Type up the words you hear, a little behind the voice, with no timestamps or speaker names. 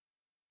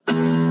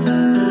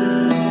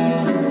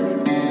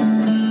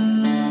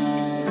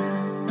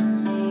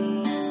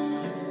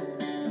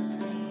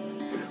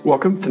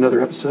Welcome to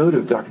another episode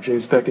of Dr.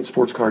 James Beckett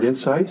Sports Card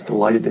Insights.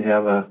 Delighted to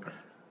have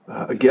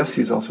a guest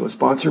who's also a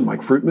sponsor,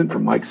 Mike Fruitman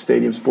from Mike's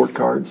Stadium Sport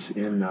Cards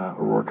in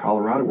Aurora,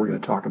 Colorado. We're going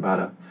to talk about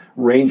a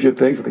range of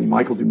things. I think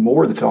Mike will do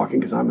more of the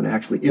talking because I'm going to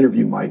actually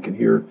interview Mike and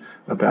hear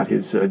about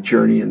his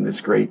journey in this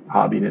great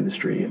hobby and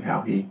industry and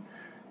how he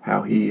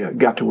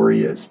got to where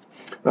he is.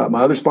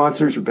 My other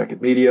sponsors are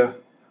Beckett Media,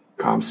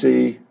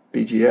 ComC,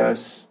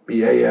 BGS,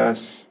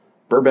 BAS,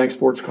 Burbank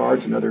Sports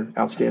Cards, another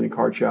outstanding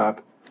card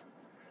shop,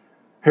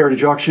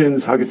 Heritage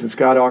Auctions, Huggins and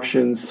Scott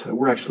Auctions.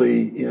 We're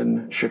actually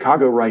in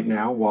Chicago right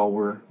now while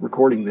we're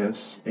recording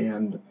this,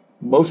 and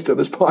most of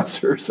the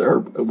sponsors are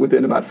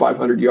within about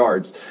 500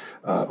 yards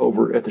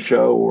over at the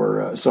show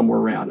or somewhere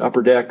around.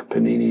 Upper Deck,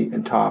 Panini,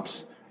 and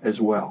Topps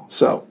as well.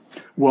 So,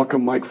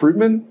 welcome, Mike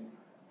Fruitman.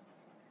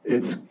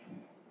 It's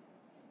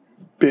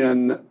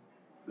been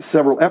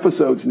several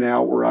episodes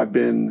now where I've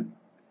been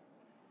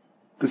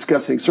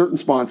discussing certain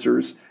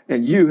sponsors,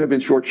 and you have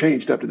been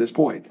shortchanged up to this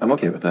point. I'm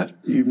okay with that.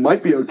 You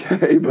might be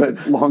okay,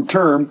 but long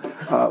term,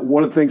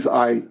 one of the things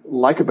I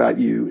like about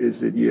you is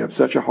that you have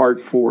such a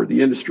heart for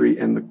the industry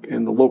and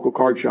the local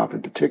card shop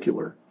in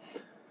particular.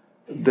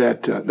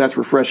 That's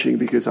refreshing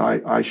because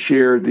I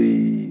share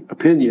the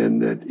opinion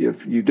that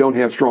if you don't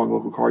have strong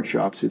local card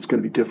shops, it's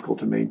going to be difficult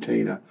to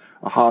maintain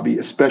a hobby,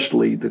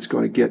 especially that's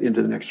going to get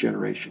into the next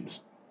generations.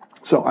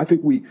 So I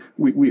think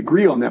we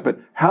agree on that. But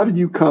how did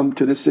you come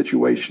to this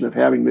situation of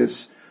having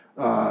this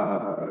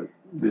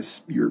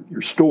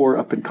your store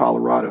up in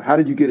Colorado? How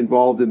did you get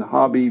involved in the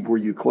hobby? Were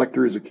you a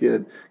collector as a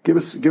kid? Give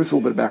us a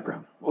little bit of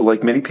background. Well,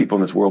 like many people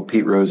in this world,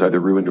 Pete Rose either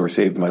ruined or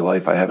saved my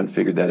life. I haven't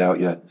figured that out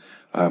yet.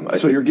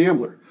 So you're a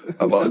gambler.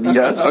 Well,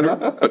 yes,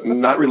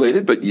 not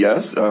related, but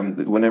yes.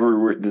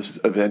 Whenever this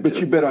event, but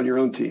you bet on your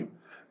own team.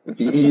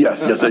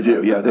 Yes, I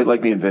do. Yeah, they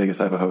like me in Vegas.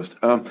 I have a host.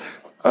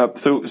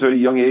 So at a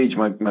young age,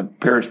 my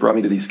parents brought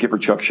me to the Skipper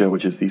Chuck show,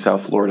 which is the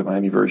South Florida,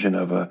 Miami version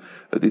of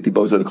the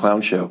Bozo the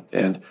Clown show.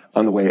 And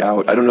on the way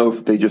out, I don't know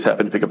if they just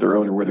happened to pick up their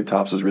own or whether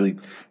Topps was really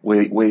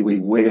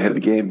way ahead of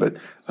the game, but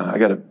I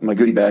got my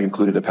goodie bag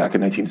included a pack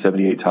of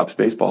 1978 Topps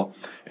baseball.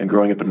 And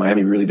growing up in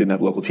Miami, we really didn't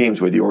have local teams.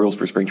 We had the Orioles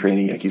for spring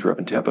training, Yankees were up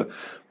in Tampa.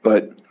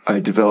 But I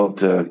developed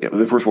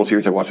the first World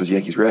Series I watched was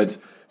Yankees Reds.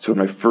 So in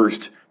my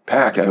first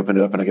pack, I opened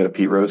it up and I got a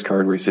Pete Rose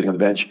card where he's sitting on the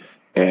bench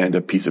and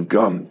a piece of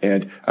gum.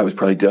 And I was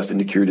probably destined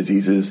to cure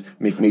diseases,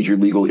 make major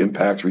legal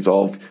impacts,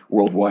 resolve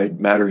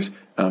worldwide matters.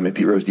 And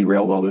Pete Rose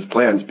derailed all those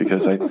plans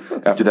because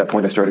after that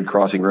point, I started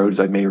crossing roads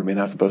I may or may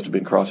not have supposed to have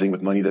been crossing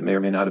with money that may or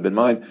may not have been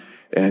mine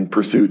in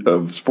pursuit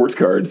of sports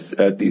cards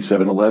at the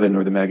 7-Eleven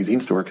or the magazine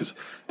store because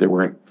there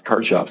weren't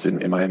card shops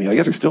in Miami. I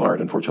guess there still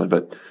aren't, unfortunately.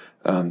 But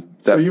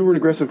so you were an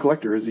aggressive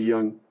collector as a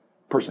young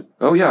person.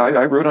 Oh yeah,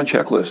 I wrote on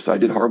checklists. I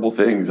did horrible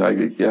things. I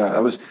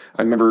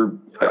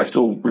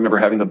still remember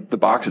having the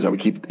boxes. I would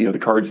keep the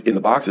cards in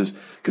the boxes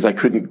because I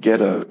couldn't get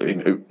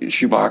a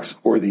shoebox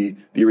or the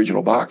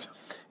original box.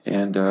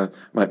 And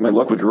my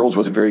luck with girls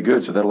wasn't very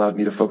good, so that allowed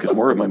me to focus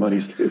more of my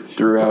monies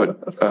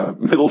throughout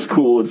middle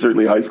school and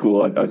certainly high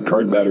school on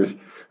card matters.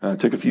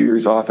 Took a few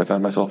years off. I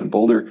found myself in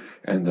Boulder,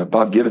 and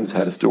Bob Givens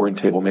had a store in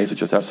Table Mesa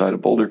just outside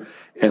of Boulder,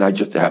 and I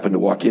just happened to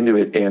walk into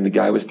it, and the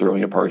guy was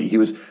throwing a party. He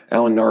was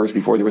Alan Nars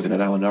before there was an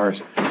Alan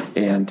Nars,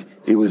 and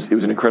it was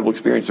an incredible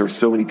experience. There were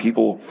so many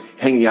people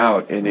hanging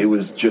out, and it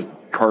was just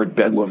card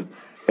bedlam.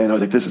 And I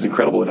was like, this is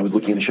incredible. And I was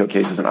looking in the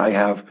showcases, and I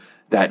have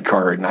that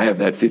card, and I have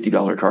that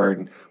 $50 card.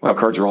 And wow,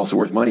 cards are also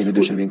worth money in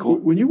addition to being cool.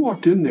 When you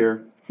walked in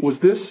there,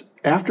 was this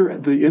after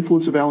the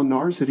influence of Alan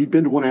Nars? Had he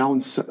been to one of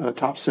Alan's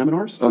top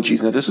seminars? Oh,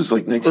 geez, no, this was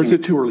like Or is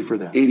it too early for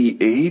that?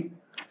 1988.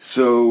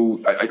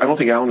 So I don't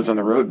think Alan was on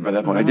the road by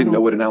that point. I didn't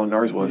know what an Alan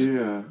Nars was.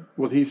 Yeah.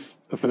 Well, he's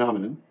a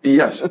phenomenon.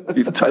 Yes,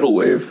 he's a tidal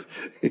wave.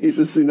 He's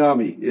a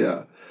tsunami,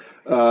 yeah.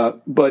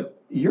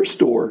 But your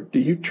store, do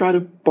you try to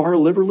borrow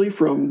liberally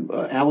from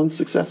Alan's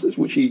successes,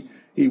 which he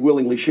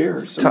willingly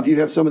shares? Do you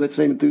have some of that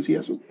same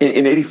enthusiasm?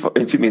 In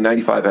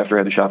 95, after I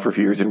had the shop for a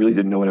few years and really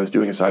didn't know what I was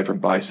doing aside from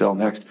buy, sell,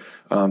 next,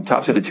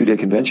 Topps had a 2-day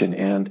convention,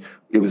 and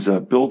it was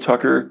Bill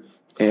Tucker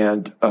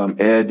and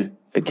Ed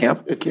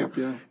Camp. At Camp,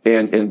 yeah.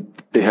 And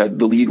they had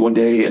the lead one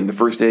day, and the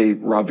first day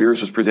Rob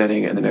Veers was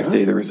presenting, and the next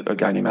day there was a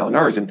guy named Alan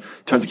Nars, and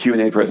tons of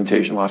Q&A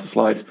presentation, lots of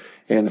slides.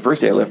 And the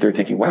first day I left there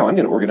thinking, wow, I'm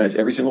going to organize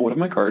every single one of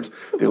my cards.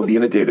 They will be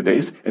in a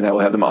database, and I will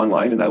have them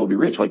online, and I will be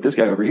rich like this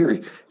guy over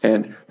here.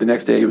 And the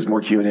next day it was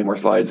more Q&A, more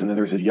slides, and then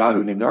there was this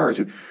Yahoo named Nars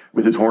who,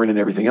 with his horn and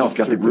everything else,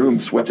 got the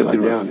room swept up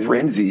into a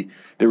frenzy.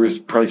 There was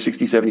probably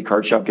 60, 70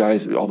 card shop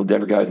guys, all the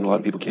Denver guys, and a lot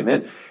of people came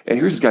in. And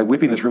here's this guy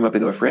whipping this room up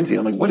into a frenzy.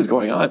 And I'm like, what is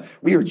going on?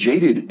 We are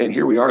jaded, and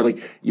here we are,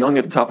 like young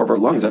at the top of our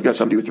lungs. I've got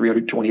somebody with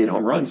 328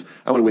 home runs.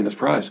 I want to win this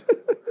prize.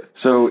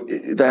 So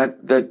that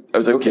I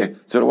was like, okay,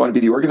 so do I want to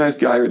be the organized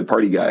guy or the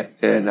party guy?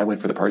 And I went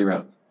for the party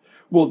route.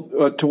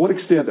 Well, to what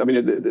extent? I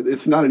mean,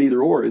 it's not an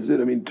either or, is it?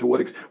 I mean, to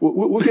what extent?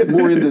 We'll get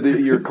more into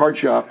your card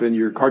shop and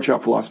your card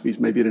shop philosophies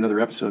maybe in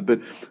another episode.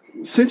 But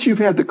since you've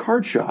had the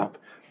card shop,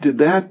 did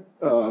that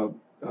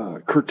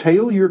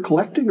curtail your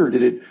collecting, or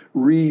did it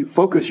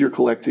refocus your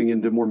collecting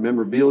into more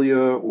memorabilia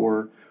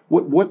or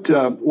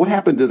What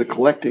happened to the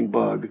collecting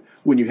bug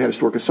when you had a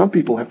store? Because some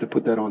people have to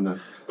put that on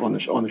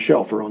the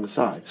shelf or on the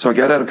side. So I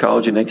got out of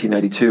college in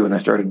 1992, and I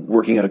started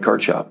working at a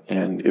card shop.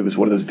 And it was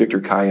one of those Victor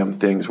Kiam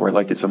things where I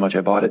liked it so much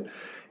I bought it.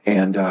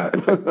 And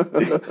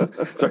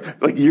sorry,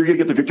 like you're gonna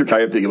get the Victor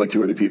Kiam thing in like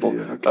 2 other people.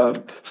 Yeah,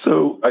 okay.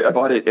 So I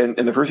bought it,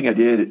 and the first thing I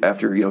did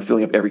after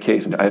filling up every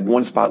case, and I had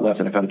one spot left,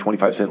 and I found a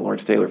 25-cent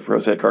Lawrence Taylor Pro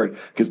Set card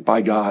because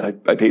by God,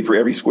 I paid for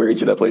every square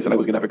inch of that place, and I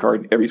was gonna have a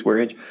card every square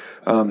inch.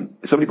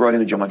 Somebody brought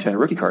in a Joe Montana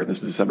rookie card, and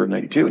this was December of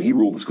 '92, and he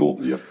ruled the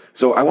school. Yep.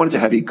 So I wanted to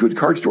have a good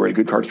card store, and a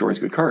good card store has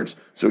good cards.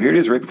 So here it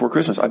is, right before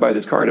Christmas. I buy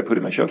this card, I put it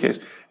in my showcase,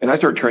 and I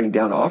started turning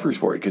down offers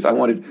for it because I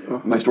wanted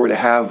my store to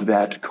have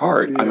that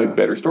card. Yeah. I'm a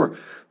better store.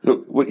 So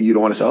what, you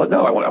don't want to sell it?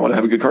 No, I want to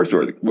have a good card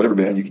store. Whatever,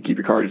 man, you can keep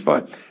your card, it's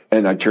fine.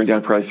 And I turned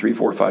down probably 3,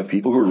 4, 5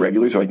 people who were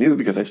regulars who I knew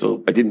because I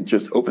didn't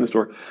just open the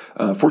store.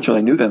 Fortunately,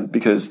 I knew them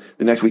because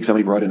the next week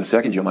somebody brought in a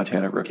second Joe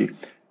Montana rookie.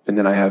 And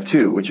then I have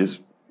 2, which is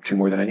 2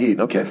 more than I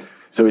need. Okay.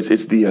 So it's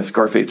the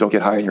Scarface don't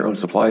get high on your own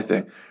supply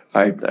thing.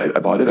 I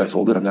bought it, I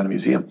sold it, I'm not a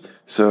museum.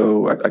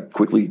 So I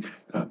quickly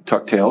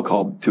tucked tail,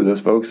 called 2 of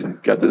those folks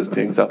and got those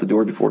things out the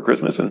door before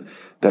Christmas. And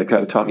that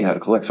kind of taught me how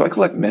to collect. So I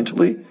collect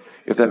mentally,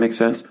 if that makes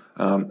sense.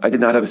 I did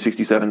not have a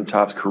 67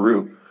 Topps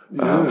Carew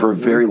for a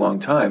very long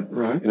time.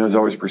 Right. And it was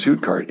always a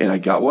pursuit card. And I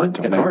got one.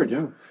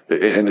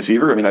 And the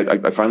Seaver, I mean,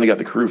 I finally got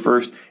the Carew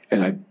first,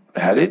 and I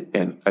had it,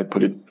 and I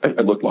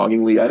looked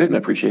longingly at it, and I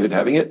appreciated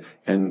having it,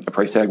 and a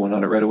price tag went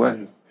on it right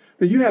away.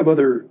 But you have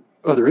other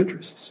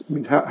interests. I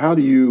mean, how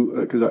do you,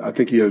 because I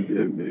think you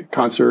have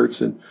concerts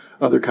and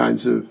other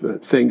kinds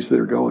of things that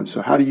are going.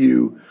 So how do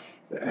you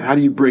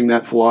bring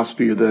that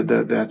philosophy or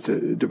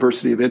that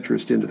diversity of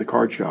interest into the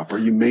card shop? Are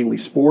you mainly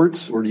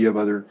sports, or do you have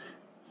other?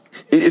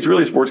 It's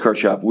really a sports card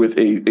shop with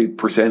a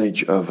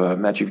percentage of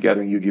Magic the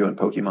Gathering, Yu-Gi-Oh, and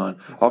Pokemon.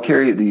 I'll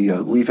carry the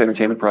Leaf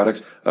Entertainment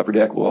products. Upper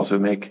Deck will also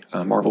make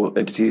Marvel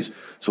entities,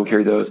 so we'll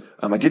carry those.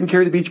 I didn't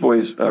carry the Beach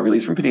Boys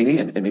release from Panini,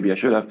 and maybe I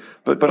should have,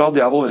 but I'll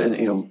dabble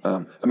in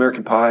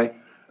American Pie.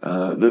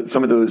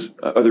 Some of those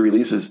other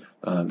releases,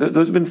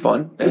 those have been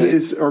fun.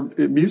 Are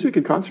music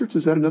and concerts,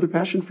 is that another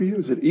passion for you?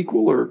 Is it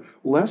equal or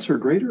less or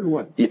greater or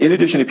what? In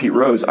addition to Pete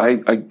Rose,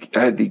 I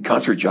had the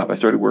concert job. I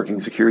started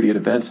working security at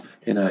events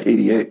in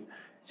 '88.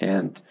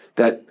 And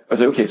that, I was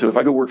like, okay, so if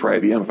I go work for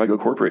IBM, if I go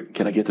corporate,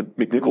 can I get to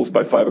McNichols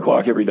by 5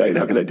 o'clock every night?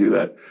 How can I do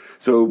that?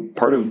 So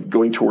part of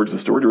going towards the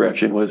store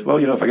direction was, well,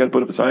 if I got to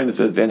put up a sign that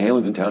says Van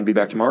Halen's in town, be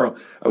back tomorrow,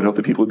 I would hope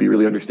that people would be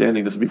really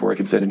understanding. This is before I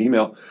could send an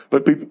email.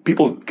 But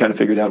people kind of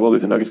figured out, well,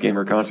 there's a Nuggets game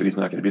or a concert. He's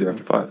not going to be there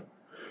after 5.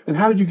 And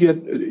how did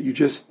you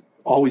just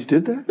always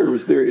did that, or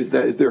is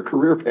there a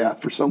career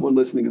path for someone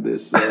listening to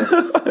this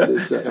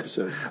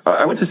episode?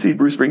 I went to see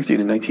Bruce Springsteen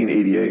in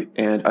 1988,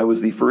 and I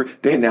was the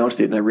first. They announced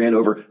it, and I ran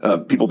over.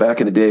 People back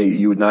in the day,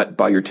 you would not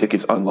buy your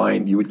tickets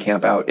online; you would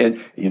camp out,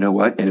 and you know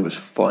what? And it was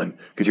fun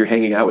because you're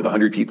hanging out with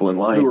 100 people in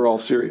line who are all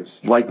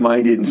serious,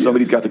 like-minded, and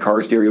somebody's got the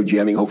car stereo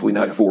jamming. Hopefully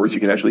not 4, so you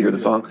can actually hear the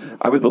song.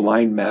 I was the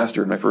line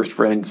master, and my first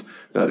friends.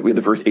 We had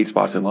the first 8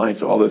 spots in line,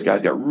 so all those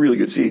guys got really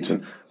good seats,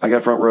 and I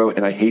got front row.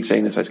 And I hate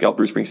saying this, I scalped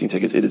Bruce Springsteen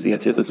tickets. It is the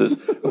antithesis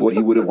of what he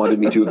would have wanted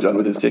me to have done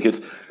with his tickets.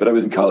 But I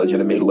was in college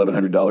and I made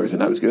 $1,100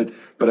 and I was good.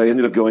 But I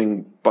ended up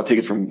bought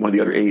tickets from one of the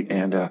other 8.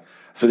 And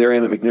so there I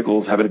am at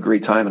McNichols having a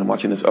great time, and I'm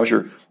watching this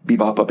usher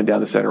bebop up and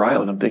down the center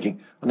aisle. And I'm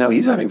thinking, well, now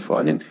he's having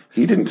fun, and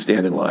he didn't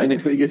stand in line. And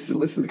he gets to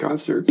listen to the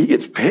concert. He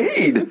gets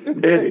paid.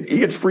 And he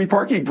gets free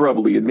parking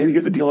probably, and maybe he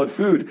gets a deal on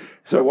food.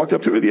 So I walked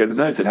up to him at the end of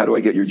the night and said, how do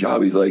I get your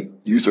job? He's like,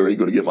 you, sir, ain't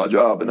going to get my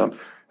job. And I'm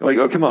like,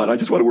 oh, come on. I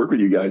just want to work with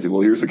you guys. And,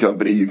 well, here's the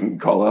company. You can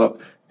call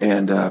up.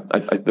 And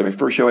my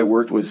first show I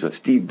worked was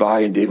Steve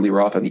Vai and Dave Lee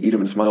Roth on the Eat 'em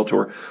and Smile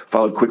tour.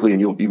 Followed quickly,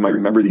 and you might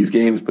remember these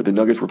games, but the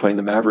Nuggets were playing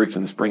the Mavericks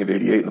in the spring of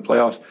 '88 in the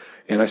playoffs.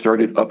 And I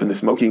started up in the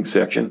smoking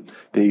section.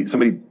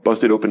 Somebody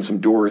busted open some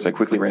doors. I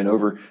quickly ran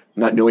over,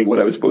 not knowing what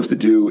I was supposed to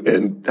do,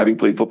 and having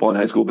played football in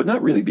high school, but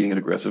not really being an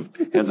aggressive,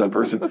 hands-on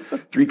person.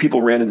 3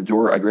 people ran in the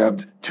door. I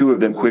grabbed 2 of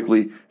them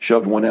quickly,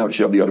 shoved one out,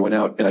 shoved the other one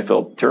out, and I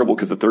felt terrible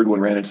because the third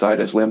one ran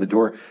inside. I slammed the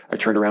door. I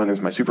turned around, and there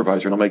was my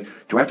supervisor, and I'm like,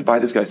 do I have to buy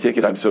this guy's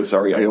ticket? I'm so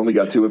sorry. I only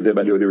got 2 of them.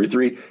 I knew there were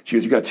 3. She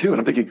goes, you got 2. And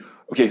I'm thinking,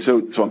 okay,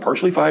 so I'm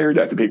partially fired.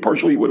 I have to pay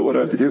partially. What do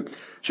I have to do?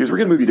 She goes, we're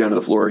going to move you down to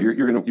the floor. You're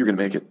going to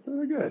make it.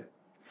 Very good.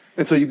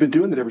 And so you've been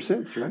doing it ever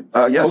since, right?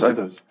 Yes.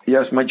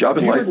 Yes, my job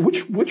in life.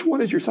 Which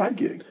one is your side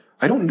gig?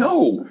 I don't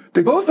know.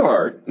 They both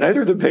are.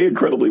 Neither of them pay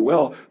incredibly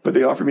well, but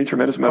they offer me a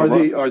tremendous amount of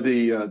love. Are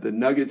the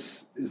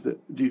Nuggets,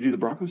 do you do the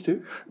Broncos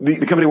too? The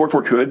company I work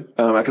for could.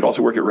 I could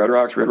also work at Red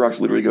Rocks. Red Rocks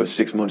literally goes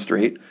 6 months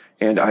straight.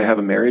 And I have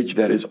a marriage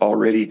that is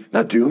already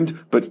not doomed,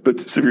 but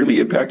severely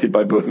impacted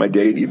by both my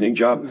day and evening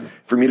job. Mm-hmm.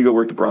 For me to go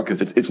work the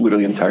Broncos, it's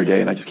literally an entire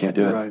day, and I just can't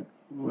do it. Right.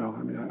 Well,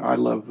 I mean, I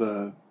love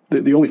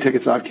the only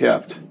tickets I've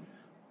kept.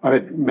 I've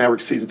had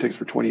Mavericks season tickets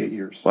for 28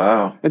 years.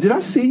 Wow. And did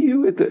I see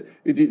you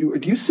do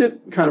you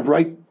sit kind of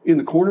right in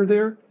the corner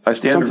there? I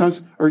stand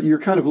sometimes, or you're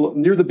kind of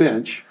near the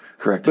bench.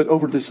 Correct. But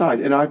over to the side.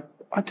 And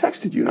I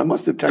texted you, and I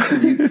must have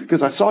texted you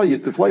because I saw you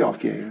at the playoff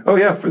game. Oh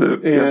yeah,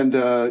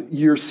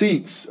 Your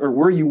seats or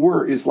where you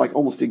were is like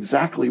almost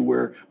exactly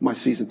where my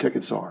season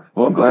tickets are.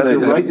 Well, I'm glad they're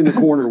right in the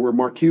corner where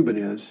Mark Cuban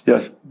is.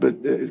 Yes,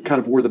 but kind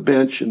of where the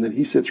bench, and then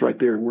he sits right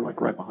there, and we're like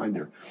right behind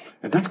there,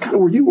 and that's kind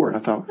of where you were. And I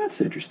thought that's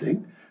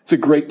interesting. It's a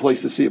great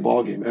place to see a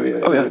ball game. I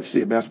mean, to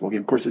see a basketball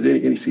game. Of course,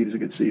 any seat is a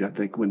good seat. I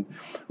think when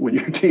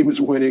your team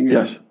is winning.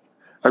 Yes.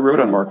 I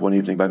wrote on Mark one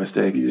evening by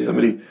mistake. Yeah.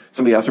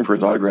 Somebody asked him for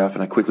his autograph,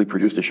 and I quickly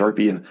produced a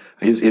Sharpie, and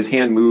his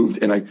hand moved,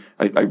 and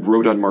I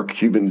wrote on Mark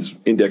Cuban's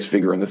index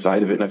finger on the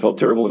side of it, and I felt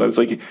terrible. And I was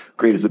like,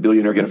 "Great, is the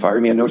billionaire going to fire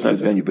me?" I know it's not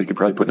his venue, but he could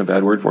probably put in a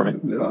bad word for me.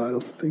 No, I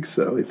don't think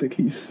so. I think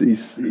he's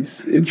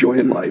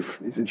enjoying life.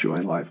 He's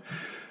enjoying life.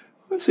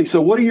 Let's see.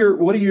 So, what are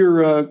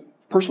your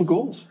personal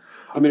goals?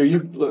 I mean, are you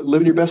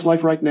living your best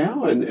life right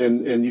now,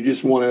 and you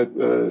just want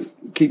to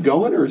keep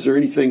going, or is there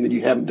anything that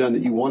you haven't done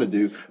that you want to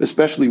do,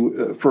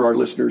 especially for our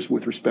listeners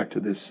with respect to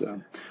this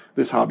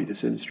hobby,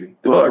 this industry?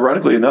 Well,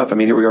 ironically enough, I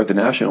mean, here we are at the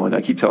National, and I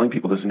keep telling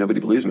people this, and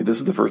nobody believes me. This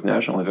is the first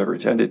National I've ever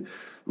attended,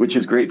 which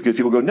is great because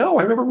people go, "No,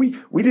 I remember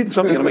we did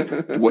something," and I'm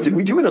like, "What did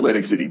we do in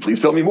Atlantic City?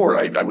 Please tell me more."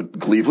 I would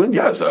Cleveland,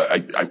 yes.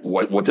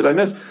 What did I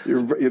miss?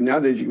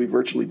 Nowadays, you can be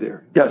virtually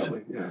there. Yes,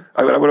 probably. Yeah.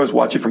 I would always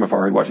watch it from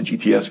afar. I'd watch the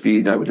GTS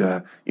feed, and I would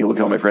look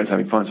at all my friends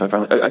having fun.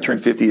 So I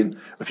turned 50 in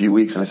a few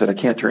weeks, and I said, "I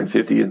can't turn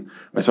 50, and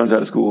my son's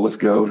out of school. Let's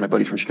go." And my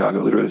buddies from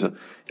Chicago, literally,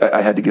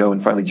 I had to go,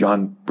 and finally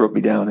John broke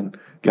me down and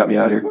got me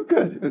out here. Well,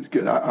 good. That's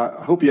good.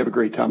 I hope you have a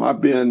great time.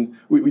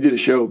 We did a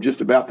show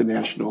just about the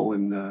National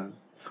and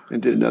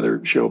did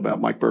another show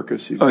about Mike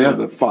Burkus, who's one of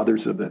the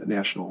fathers of the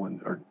National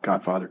and our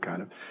godfather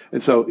kind of.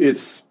 And so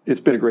it's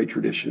been a great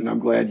tradition. I'm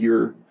glad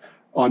you're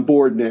on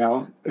board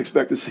now.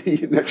 Expect to see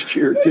you next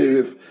year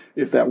too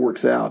if that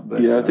works out.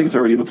 But yeah, I think it's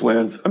already in the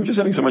plans. I'm just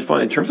having so much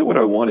fun in terms of what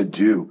I want to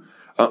do.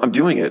 I'm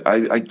doing it.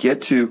 I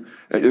get to,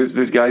 there's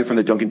a guy from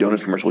the Dunkin'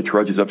 Donuts commercial who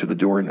trudges up to the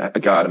door and I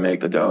gotta make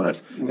the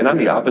donuts. And I'm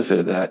the opposite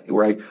of that,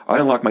 where I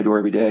unlock my door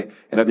every day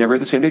and I've never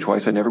had the same day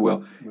twice. I never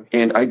will.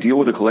 And I deal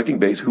with a collecting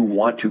base who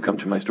want to come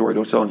to my store. I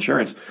don't sell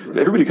insurance.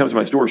 Everybody comes to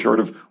my store short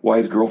of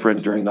wives,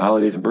 girlfriends during the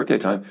holidays and birthday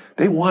time.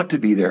 They want to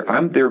be there.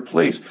 I'm their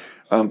place.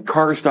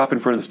 Cars stop in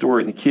front of the store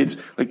and the kids,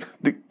 like,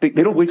 they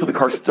don't wait till the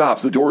car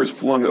stops. The door is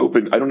flung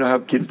open. I don't know how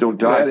kids don't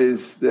die.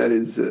 That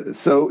is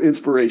so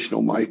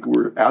inspirational, Mike.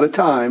 We're out of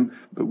time,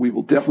 but we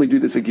will definitely do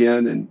this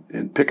again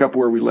and pick up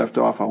where we left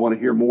off. I want to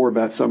hear more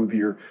about some of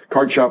your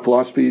card shop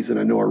philosophies, and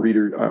I know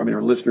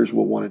our listeners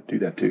will want to do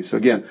that too. So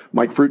again,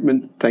 Mike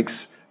Fruitman,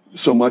 thanks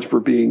so much for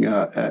being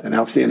an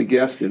outstanding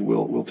guest, and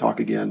we'll talk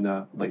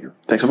again later.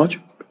 Thanks so much.